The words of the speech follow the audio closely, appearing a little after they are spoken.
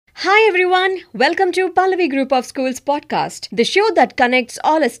Hi everyone, welcome to Pallavi Group of Schools podcast, the show that connects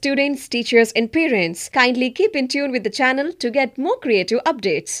all our students, teachers and parents. Kindly keep in tune with the channel to get more creative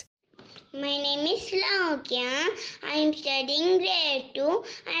updates. My name is Laukya. I am studying grade 2.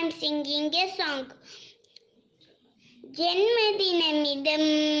 I am singing a song. जन्मदिनमिदं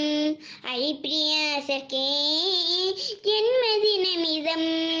I प्रिया सखे जन्मदिनमिदं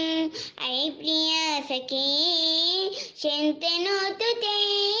I प्रिया सखे शन्तनोतु ते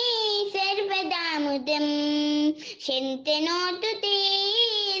सर्वदा मुदं शन्तनोतु ते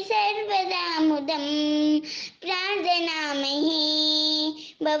सर्वदा मुदं प्रार्थनामहे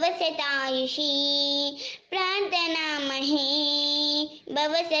भव सतायुषी प्रार्थनामहे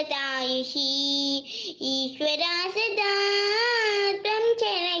भव सतायुषी ईश्वरा सदा त्वं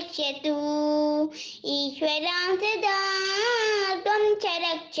च रक्षतु ईश्वरा सदा त्वं च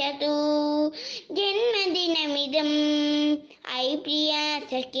रक्षतु जन्मदिनमिदं ऐ प्रिया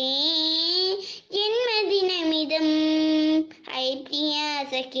सखे जन्मदिनमिदं ऐ प्रिया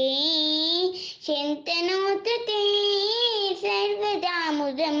सखे शन्तनोतु ते सर्वदा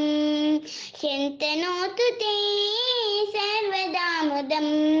मुदं शन्तनोतु ते सर्वदा मुदं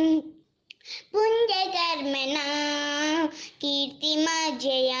पुण्यकर्मणा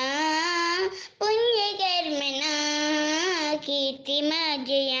कीर्तिमजया पुण्यकर्मणा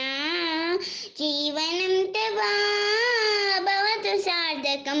कीर्तिमजया जीवनं तव भवतु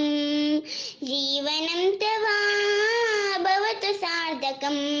सार्थकं जीवनं तव भवतु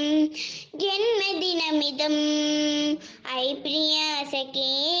सार्थकं जन्मदिनमिदं ऐ प्रिया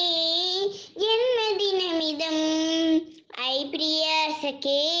सखे जन्मदिनमिदं ऐ प्रिया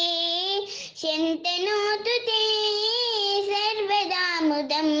सखे शन्तनोतु ते सर्वदा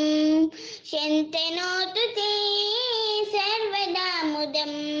मुदं शन्तनोतु ते सर्वदा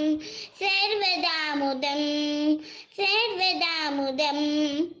मुदं सर्वदा मुदं सर्वदा मुदं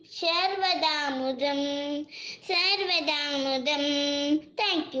सर्वदा मुदं सर्वदा मुदं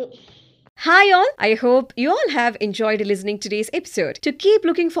Thank you. Hi all, I hope you all have enjoyed listening to today's episode. To keep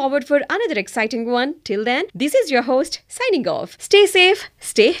looking forward for another exciting one, till then, this is your host signing off. Stay safe,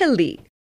 stay healthy.